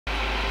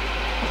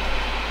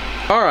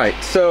All right,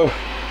 so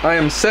I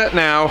am set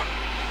now.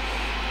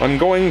 I'm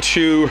going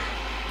to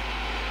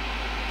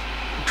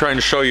trying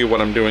to show you what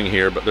I'm doing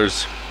here, but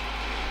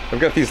I've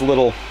got these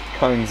little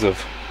kinds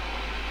of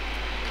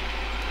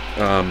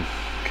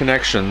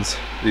connections,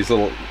 these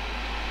little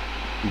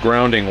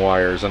grounding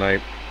wires, and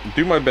I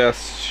do my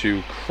best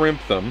to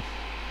crimp them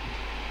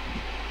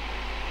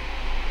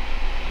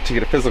to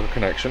get a physical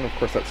connection. Of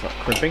course, that's not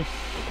crimping.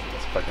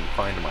 Let's see if I can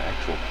find my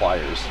actual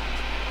pliers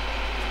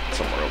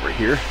somewhere over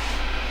here.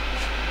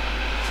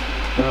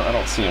 No, I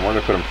don't see them. Where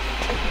did I put them?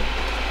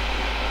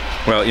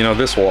 Well, you know,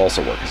 this will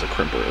also work as a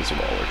crimper as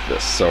well, like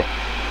this. So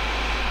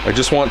I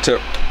just want to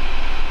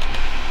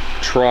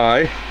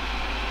try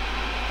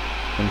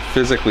and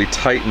physically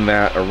tighten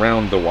that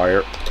around the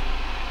wire.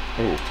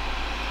 Oh.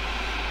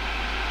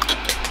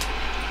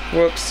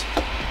 Whoops.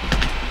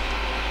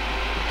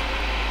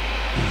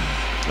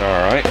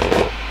 Alright.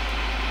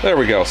 There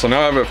we go. So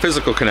now I have a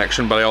physical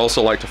connection, but I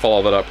also like to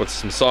follow that up with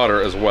some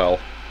solder as well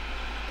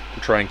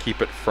to try and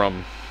keep it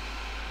from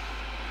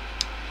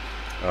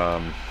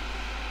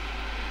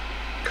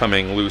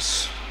coming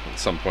loose at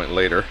some point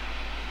later. So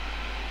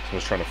I'm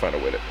just trying to find a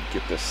way to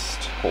get this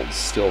to hold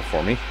still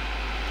for me.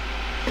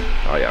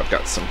 Oh yeah, I've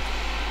got some.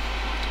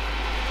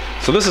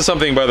 So this is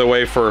something, by the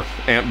way, for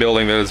amp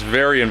building that is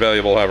very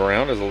invaluable to have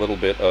around, is a little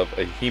bit of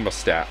a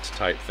hemostat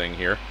type thing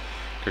here,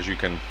 because you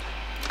can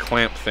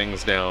clamp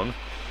things down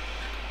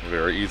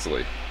very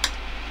easily.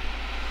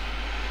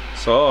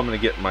 So I'm going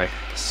to get my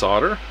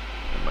solder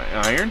and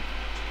my iron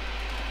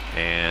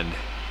and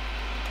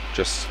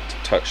just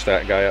touch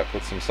that guy up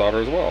with some solder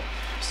as well,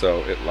 so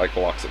it like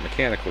locks it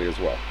mechanically as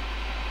well.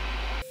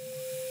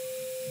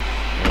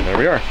 And there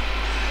we are.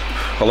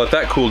 I'll let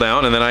that cool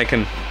down, and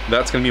then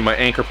that's going to be my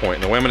anchor point.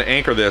 And the way I'm going to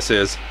anchor this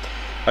is,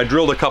 I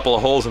drilled a couple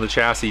of holes in the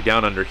chassis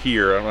down under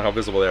here. I don't know how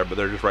visible they are, but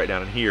they're just right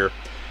down in here.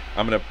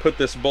 I'm going to put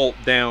this bolt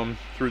down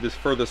through this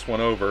furthest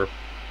one over,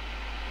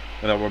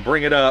 and I'm going to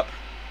bring it up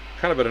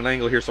kind of at an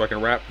angle here so I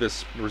can wrap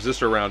this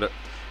resistor around it,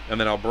 and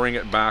then I'll bring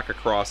it back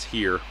across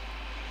here,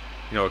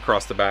 you know,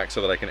 across the back,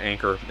 so that I can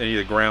anchor any of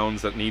the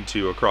grounds that need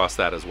to across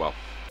that as well.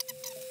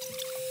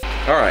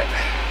 All right.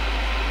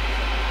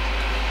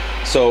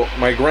 So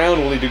my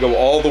ground will need to go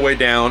all the way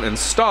down and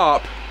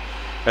stop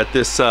at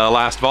this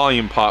last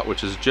volume pot,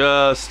 which is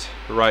just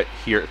right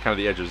here at kind of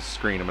the edge of the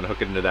screen. I'm going to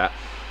hook it into that.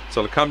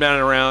 So it'll come down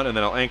and around, and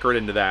then I'll anchor it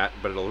into that,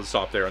 but it'll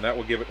stop there, and that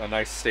will give it a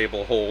nice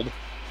stable hold.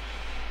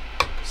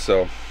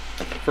 So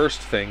first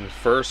thing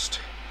first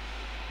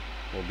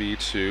will be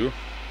to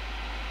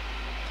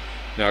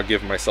now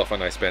give myself a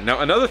nice bend.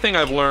 Now another thing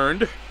I've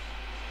learned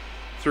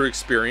through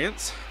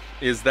experience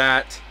is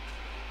that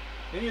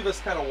any of this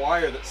kind of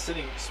wire that's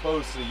sitting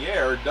exposed to the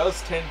air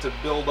does tend to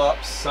build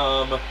up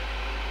some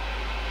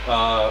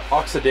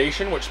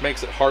oxidation, which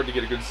makes it hard to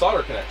get a good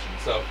solder connection.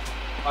 So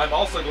I'm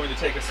also going to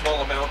take a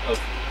small amount of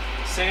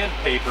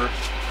sandpaper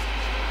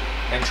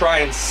and try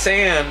and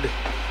sand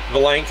the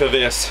length of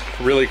this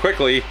really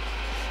quickly,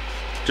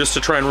 just to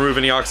try and remove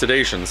any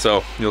oxidation.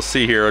 So you'll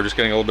see here, I'm just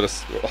getting a little bit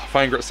of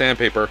fine grit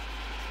sandpaper,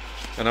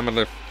 and I'm going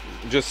to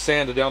just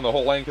sand it down the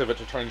whole length of it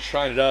to try and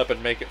shine it up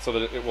and make it so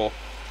that it will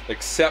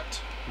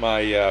accept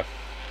my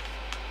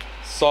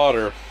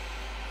solder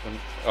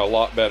a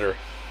lot better,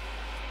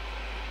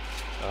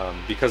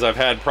 because I've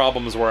had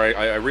problems where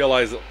I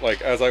realized that,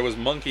 like, as I was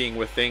monkeying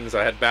with things,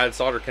 I had bad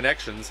solder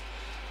connections,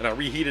 and I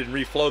reheated and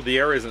reflowed the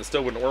areas and it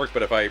still wouldn't work.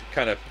 But if I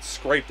kind of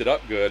scraped it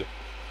up good,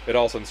 it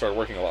all of a sudden started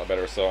working a lot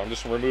better. So I'm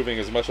just removing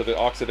as much of the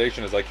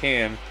oxidation as I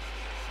can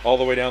all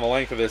the way down the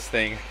length of this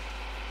thing,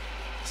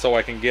 so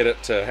I can get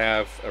it to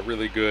have a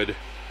really good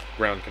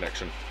ground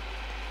connection.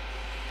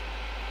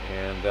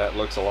 And that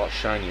looks a lot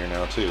shinier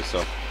now too,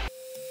 so.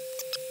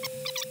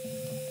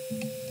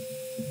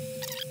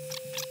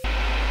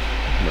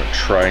 I'm going to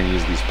try and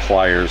use these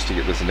pliers to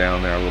get this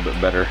down there a little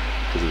bit better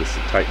because of this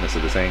tightness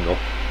of this angle.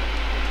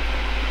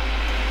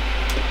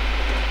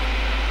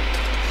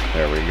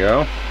 There we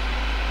go.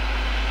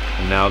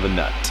 And now the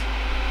nut.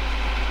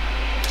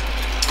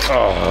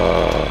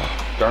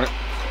 Oh, darn it.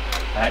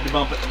 I had to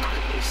bump it and knock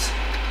it loose.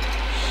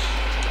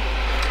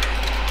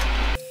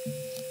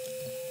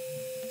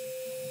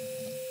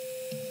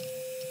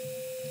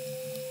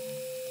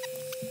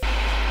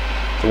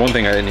 The one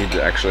thing I need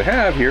to actually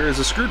have here is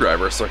a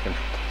screwdriver, so I can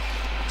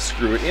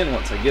screw it in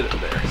once I get it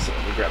there. So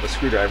let me grab a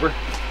screwdriver,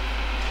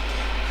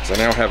 because I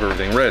now have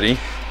everything ready.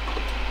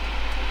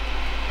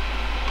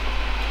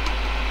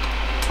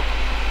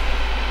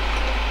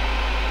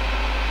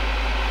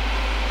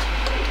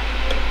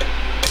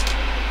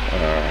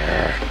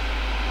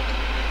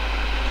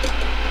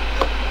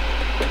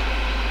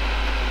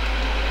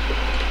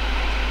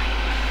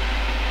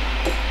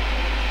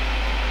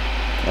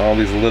 All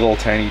these little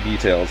tiny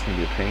details can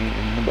be a pain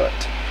in the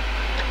butt.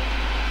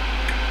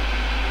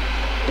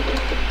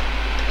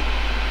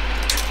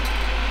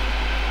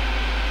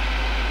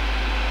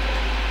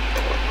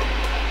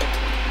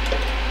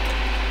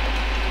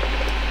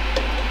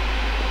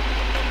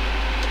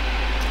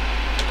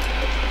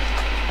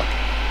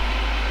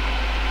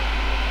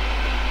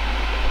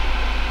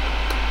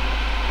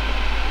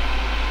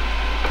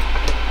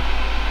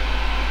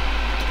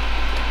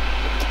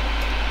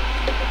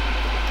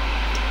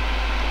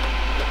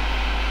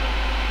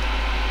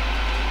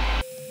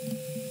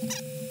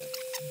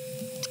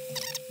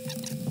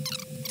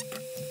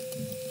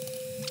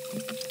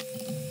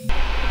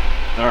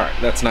 All right,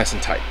 that's nice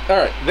and tight. All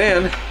right,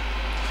 then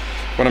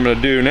what I'm gonna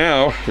do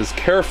now is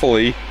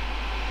carefully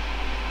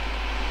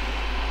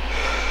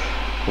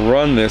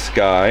run this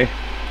guy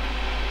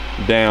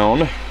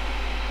down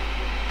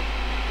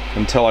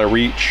until I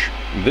reach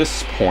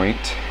this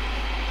point,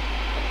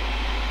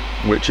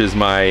 which is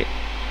my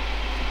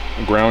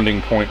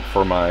grounding point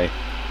for my,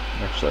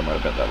 actually I might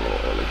have bent that a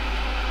little early.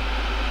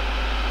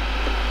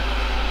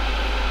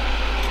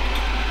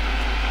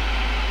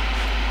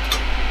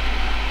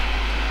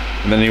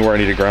 And then anywhere I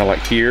need to ground,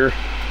 like here,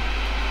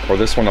 or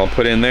this one I'll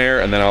put in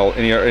there, and then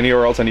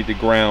anywhere else I need to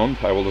ground,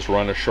 I will just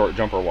run a short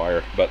jumper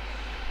wire. But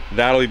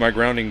that'll be my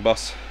grounding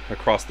bus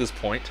across this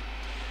point.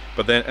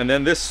 But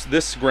then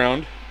this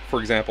ground, for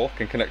example,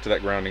 can connect to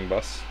that grounding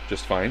bus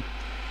just fine.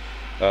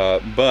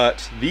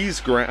 But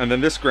and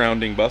then this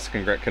grounding bus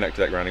can connect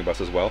to that grounding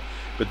bus as well.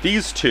 But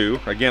these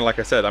two, again, like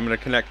I said, I'm going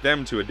to connect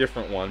them to a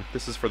different one.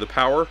 This is for the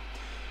power,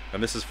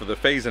 and this is for the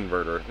phase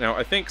inverter. Now,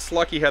 I think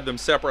Slucky had them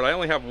separate. I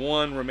only have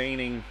one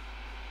remaining.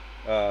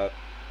 Well,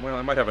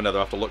 I might have another.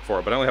 I'll have to look for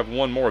it, but I only have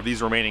one more of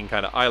these remaining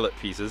kind of eyelet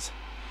pieces.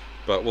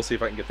 But we'll see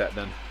if I can get that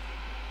done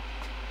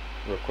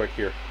real quick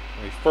here.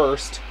 Let me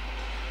first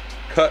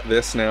cut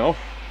this now.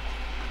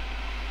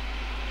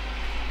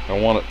 I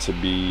want it to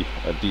be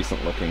a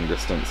decent looking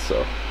distance, so.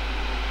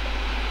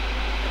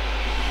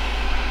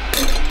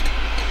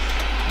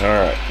 All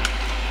right.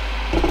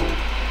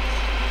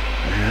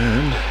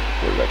 And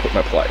where did I put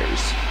my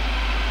pliers?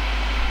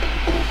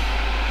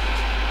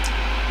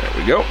 There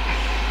we go.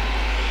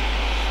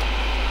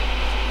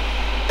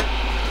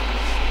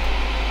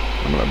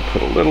 I'm going to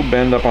put a little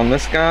bend up on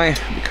this guy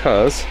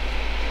because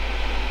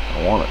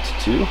I want it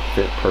to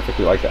fit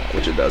perfectly like that,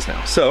 which it does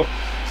now. So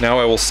now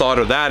I will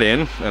solder that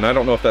in, and I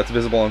don't know if that's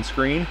visible on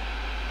screen.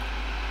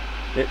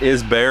 It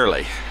is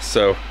barely.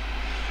 So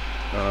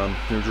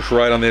you're just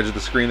right on the edge of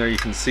the screen there. You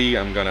can see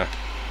I'm going to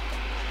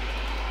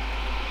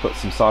put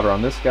some solder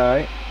on this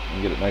guy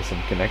and get it nice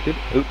and connected.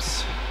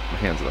 Oops, my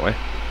hand's in the way.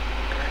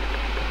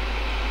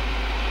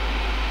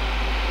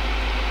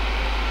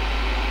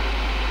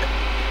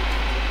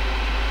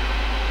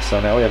 So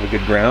now we have a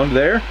good ground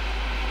there.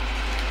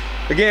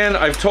 Again,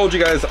 I've told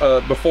you guys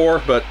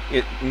before, but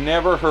it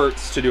never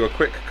hurts to do a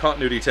quick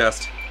continuity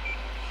test.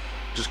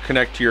 Just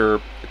connect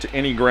to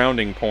any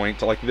grounding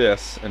point like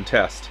this and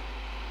test.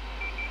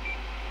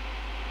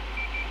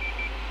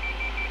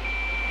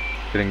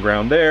 Getting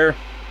ground there,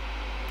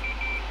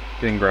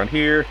 getting ground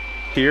here,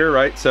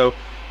 right? So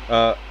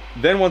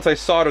then once I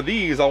solder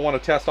these, I'll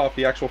want to test off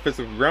the actual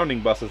physical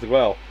grounding bus as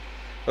well.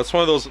 That's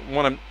one of those,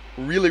 when I'm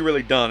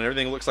really done and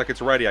everything looks like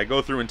it's ready, I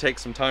go through and take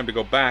some time to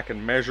go back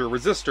and measure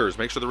resistors,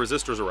 make sure the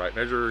resistors are right,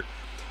 measure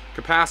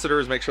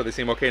capacitors, make sure they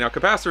seem okay. Now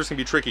capacitors can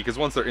be tricky because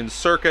once they're in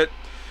circuit,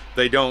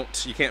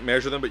 you can't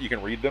measure them, but you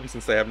can read them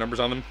since they have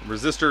numbers on them.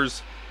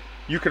 Resistors,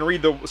 you can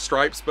read the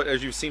stripes, but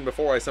as you've seen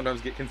before, I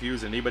sometimes get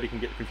confused, and anybody can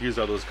get confused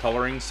by those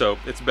coloring, so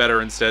it's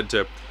better instead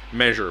to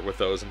measure with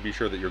those and be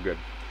sure that you're good.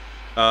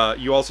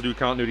 You also do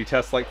continuity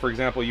tests, like for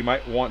example, you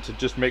might want to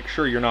just make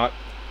sure you're not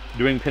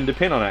doing pin to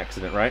pin on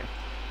accident, right?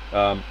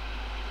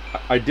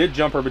 I did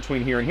jumper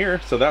between here and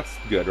here, so that's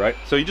good, right?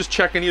 So you just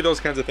check any of those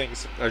kinds of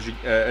things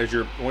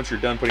once you're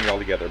done putting it all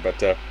together.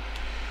 But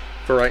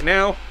for right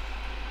now,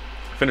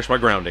 finish my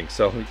grounding.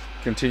 So let me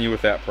continue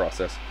with that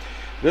process.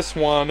 This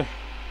one,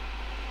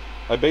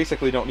 I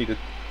basically don't need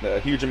a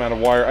huge amount of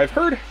wire. I've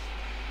heard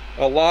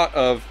a lot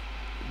of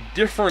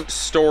different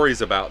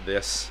stories about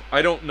this.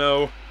 I don't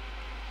know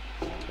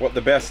what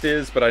the best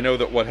is, but I know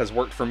that what has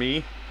worked for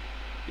me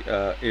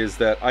is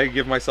that I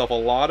give myself a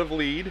lot of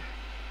lead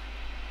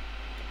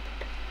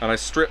and I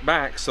strip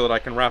back so that I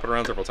can wrap it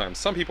around several times.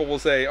 Some people will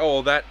say,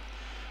 oh,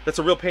 that's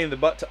a real pain in the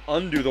butt to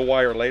undo the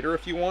wire later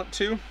if you want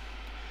to.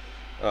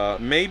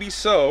 Maybe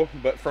so,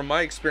 but from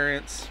my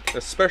experience,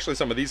 especially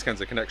some of these kinds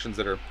of connections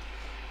that are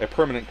a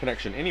permanent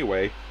connection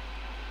anyway,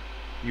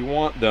 you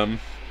want them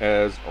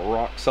as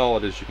rock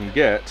solid as you can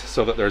get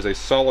so that there's a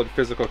solid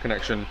physical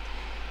connection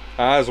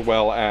as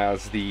well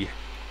as the,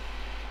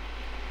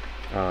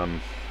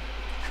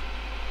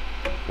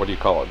 what do you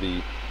call it?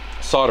 The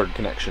soldered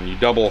connection. You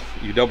double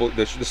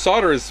the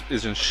solder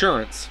is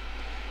insurance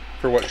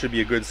for what should be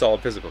a good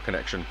solid physical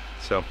connection.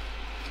 So all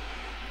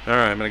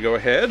right, I'm going to go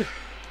ahead,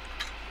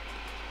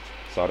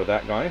 solder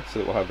that guy so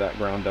that we'll have that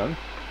ground done.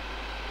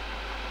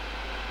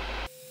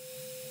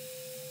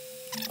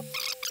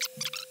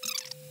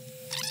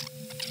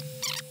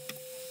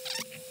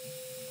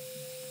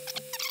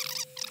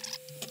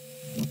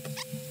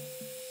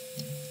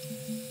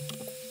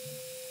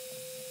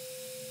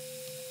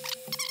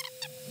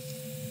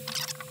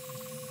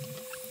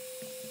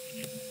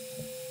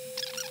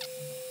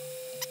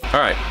 All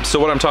right, so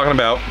what I'm talking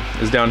about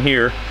is down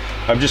here.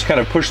 I've just kind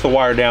of pushed the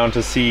wire down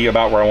to see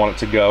about where I want it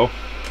to go.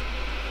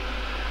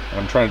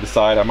 I'm trying to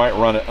decide, I might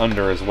run it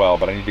under as well,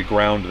 but I need to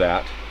ground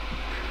that.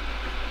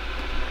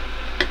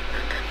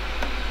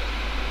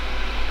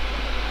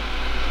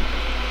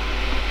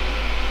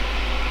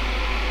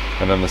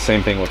 And then the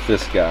same thing with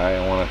this guy.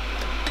 I want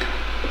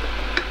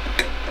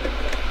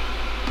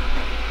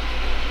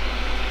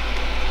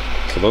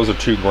to So those are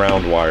 2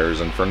 ground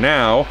wires, and for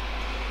now,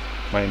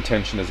 my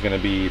intention is going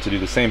to be to do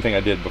the same thing I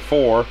did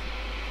before.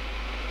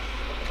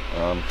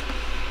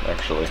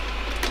 Actually,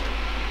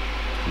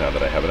 now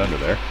that I have it under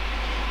there,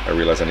 I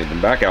realize I need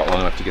them back out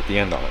long enough to get the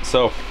end on it.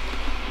 So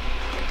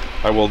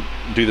I will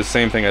do the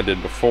same thing I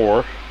did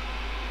before,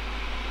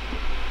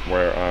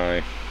 where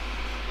I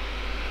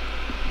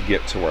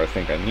get to where I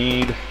think I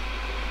need.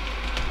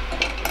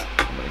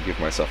 I'm going to give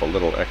myself a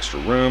little extra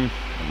room.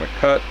 I'm going to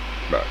cut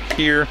about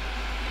here.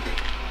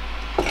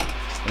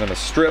 I'm going to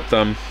strip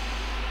them.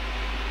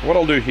 What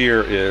I'll do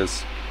here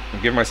is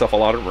give myself a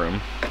lot of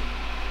room,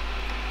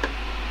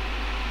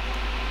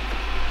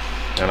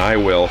 and I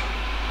will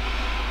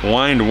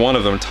wind one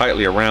of them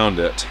tightly around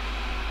it,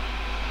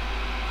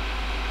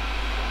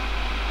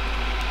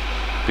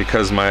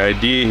 because my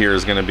idea here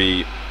is going to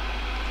be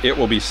it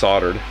will be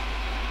soldered.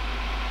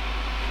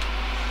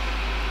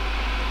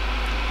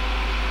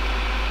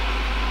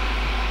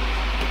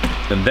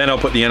 And then I'll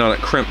put the end on it,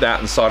 crimp that,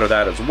 and solder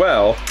that as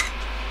well,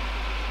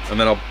 and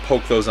then I'll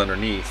poke those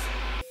underneath.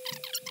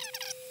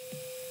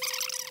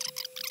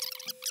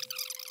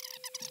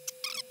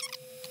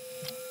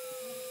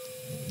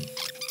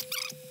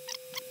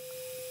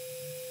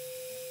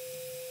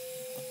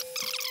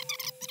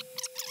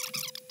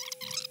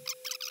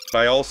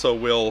 I also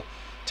will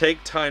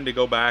take time to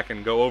go back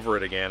and go over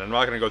it again. I'm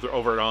not going to go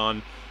over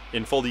it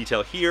in full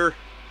detail here,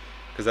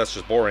 because that's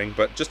just boring,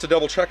 but just to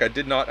double check I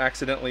did not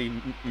accidentally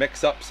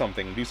mix up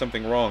something, do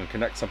something wrong,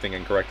 connect something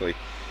incorrectly.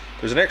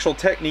 There's an actual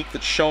technique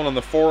that's shown on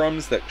the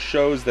forums that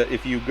shows that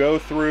if you go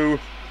through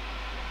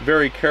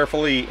very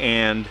carefully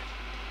and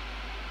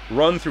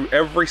run through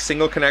every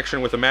single connection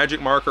with a magic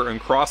marker and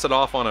cross it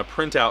off on a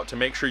printout to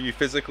make sure you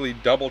physically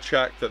double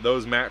check that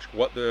those match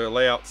what the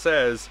layout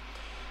says,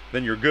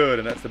 then you're good,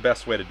 and that's the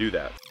best way to do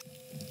that.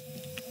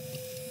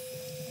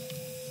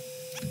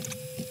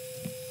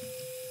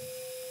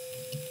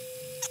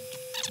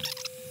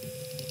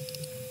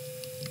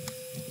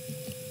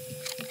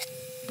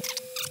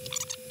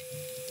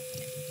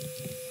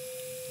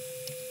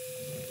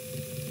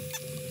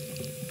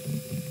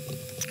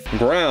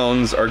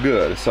 Grounds are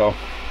good, so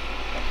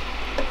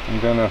I'm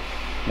gonna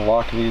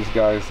lock these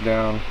guys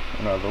down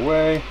and out of the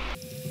way.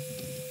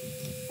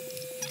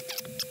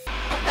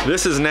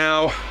 This is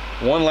now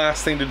one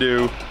last thing to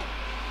do,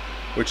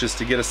 which is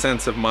to get a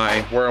sense of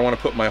where I want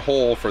to put my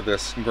hole for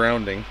this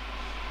grounding,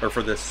 or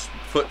for this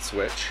foot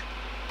switch.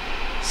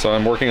 So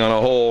I'm working on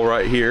a hole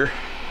right here.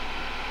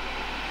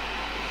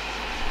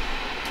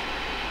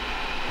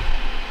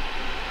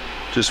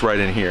 Just right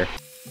in here.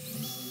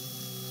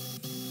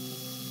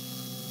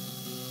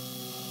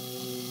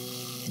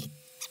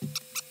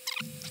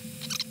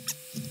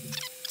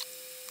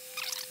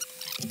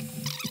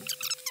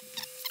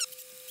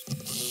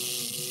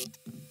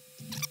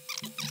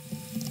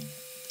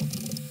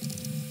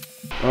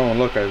 Oh,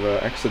 look, I've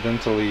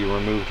accidentally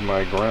removed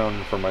my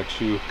ground from my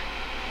 2.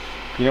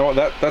 You know what,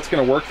 that's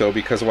going to work though,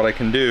 because what I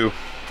can do,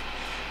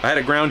 I had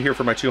a ground here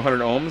for my 200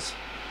 ohms,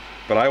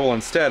 but I will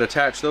instead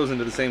attach those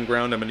into the same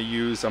ground I'm going to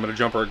use. I'm going to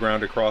jumper a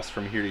ground across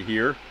from here to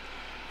here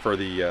for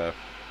the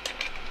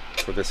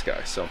for this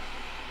guy. So,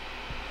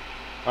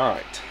 all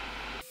right.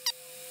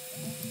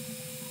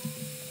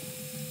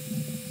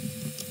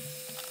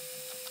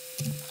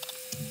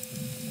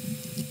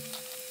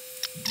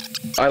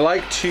 I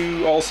like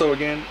to also,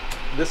 again,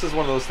 this is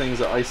one of those things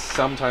that I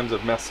sometimes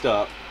have messed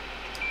up.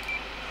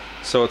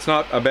 So it's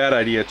not a bad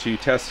idea to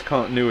test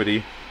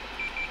continuity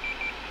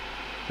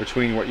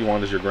between what you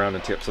want as your ground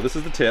and tip. So this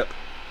is the tip,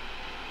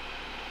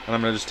 and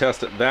I'm going to just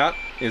test it. That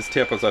is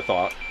tip as I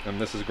thought,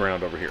 and this is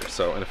ground over here.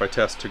 So, and if I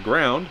test to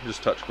ground,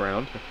 just touch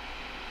ground,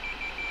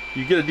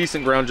 you get a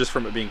decent ground just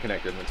from it being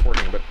connected, and it's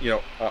working. But you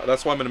know,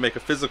 that's why I'm going to make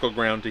a physical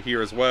ground to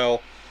here as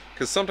well,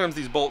 because sometimes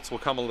these bolts will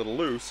come a little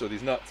loose, or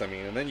these nuts I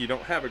mean, and then you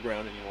don't have a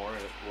ground anymore,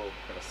 and it will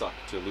kind of suck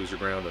to lose your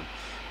ground and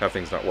have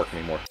things not work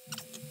anymore.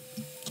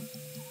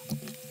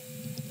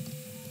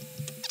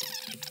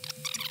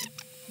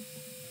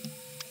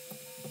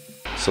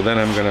 So then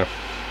I'm going to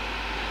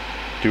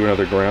do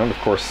another ground. Of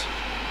course,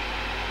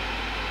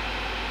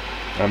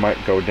 I might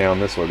go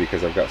down this way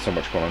because I've got so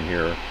much going on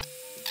here.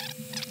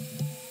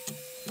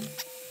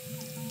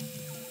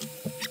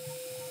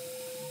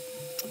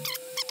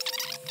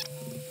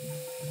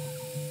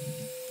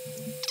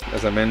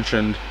 As I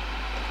mentioned,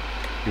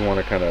 you want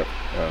to kind of,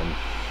 I'm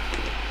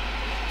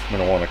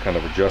going to want to kind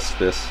of adjust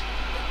this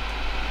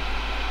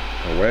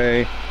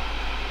away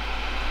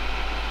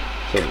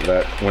so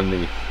that when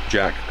the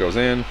jack goes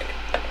in, it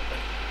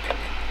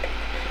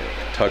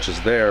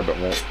touches there but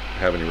won't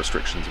have any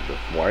restrictions of the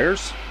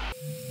wires.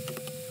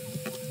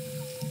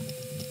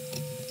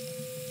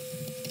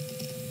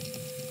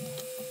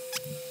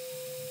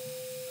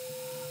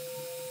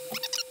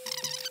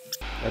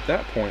 At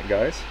that point,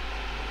 guys,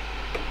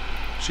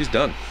 she's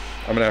done.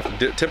 I'm gonna have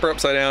to tip her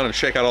upside down and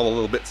shake out all the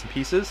little bits and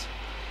pieces.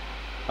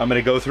 I'm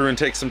gonna go through and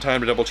take some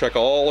time to double check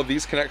all of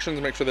these connections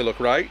and make sure they look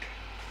right.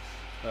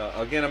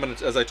 Again, I'm gonna,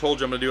 as I told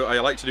you, I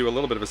like to do a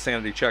little bit of a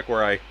sanity check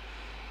where I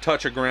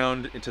touch a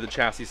ground into the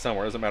chassis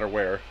somewhere, doesn't matter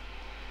where,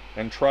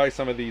 and try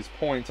some of these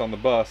points on the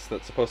bus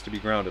that's supposed to be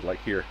grounded,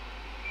 like here.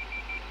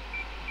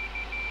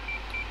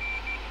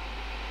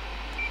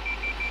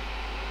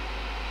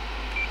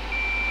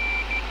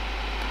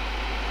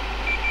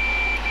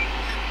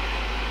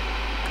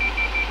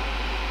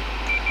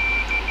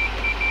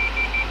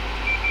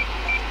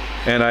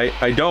 And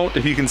I don't,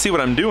 if you can see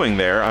what I'm doing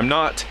there, I'm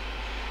not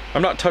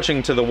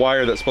touching to the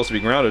wire that's supposed to be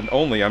grounded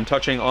only. I'm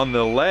touching on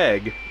the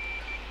leg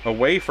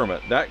away from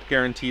it. That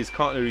guarantees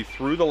continuity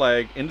through the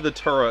leg, into the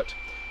turret,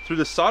 through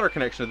the solder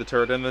connection to the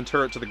turret, and then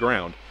turret to the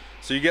ground.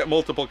 So you get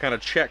multiple kind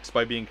of checks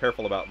by being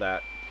careful about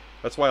that.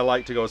 That's why I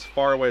like to go as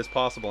far away as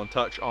possible and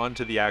touch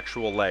onto the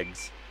actual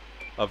legs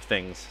of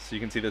things. So you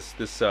can see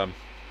this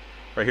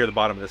right here, the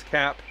bottom of this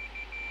cap,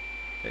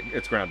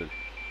 it's grounded.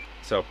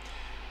 So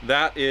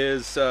that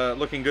is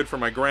looking good for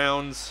my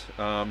grounds.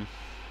 Trying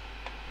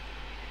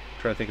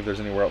to think if there's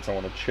anywhere else I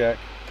want to check.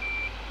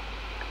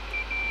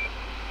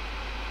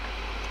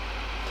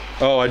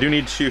 Oh, I do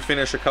need to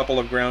finish a couple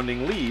of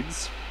grounding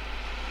leads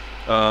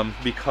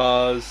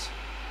because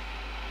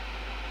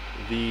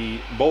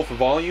both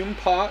volume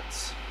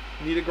pots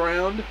need a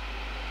ground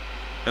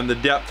and the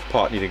depth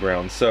pot need a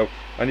ground. So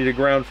I need a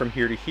ground from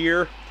here to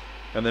here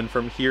and then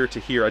from here to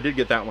here. I did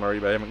get that one already,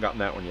 but I haven't gotten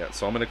that one yet.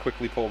 So I'm going to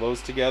quickly pull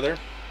those together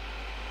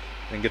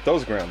and get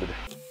those grounded.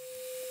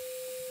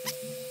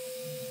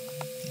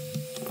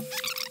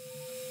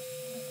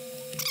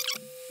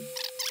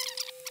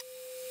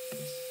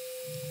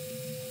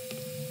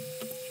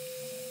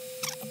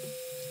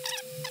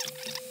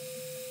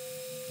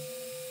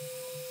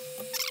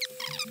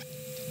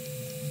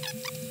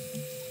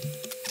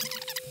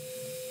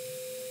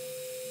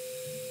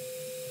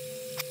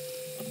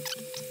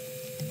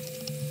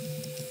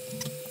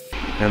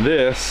 And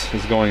this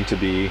is going to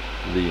be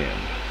the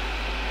end.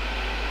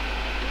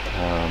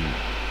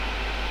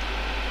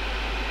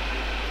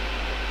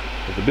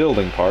 With the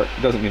building part,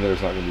 it doesn't mean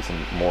there's not going to be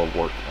some more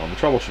work on the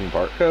troubleshooting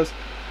part, because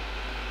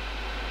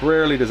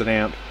rarely does an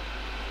amp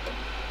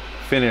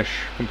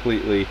finish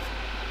completely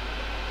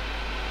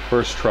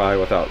first try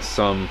without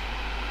some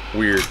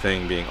weird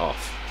thing being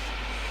off.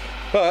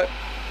 But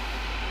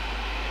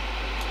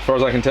as far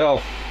as I can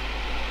tell,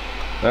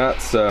 that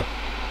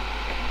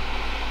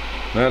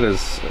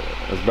is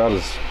about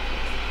as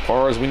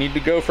far as we need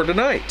to go for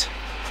tonight.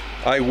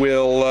 I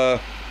will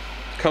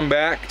come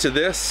back to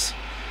this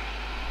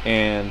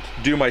and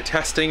do my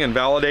testing and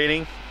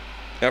validating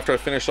after I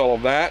finish all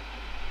of that.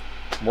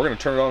 We're going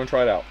to turn it on and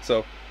try it out.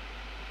 So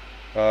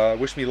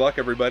wish me luck,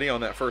 everybody,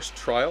 on that first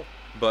trial.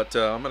 But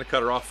I'm going to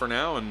cut her off for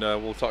now, and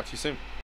we'll talk to you soon.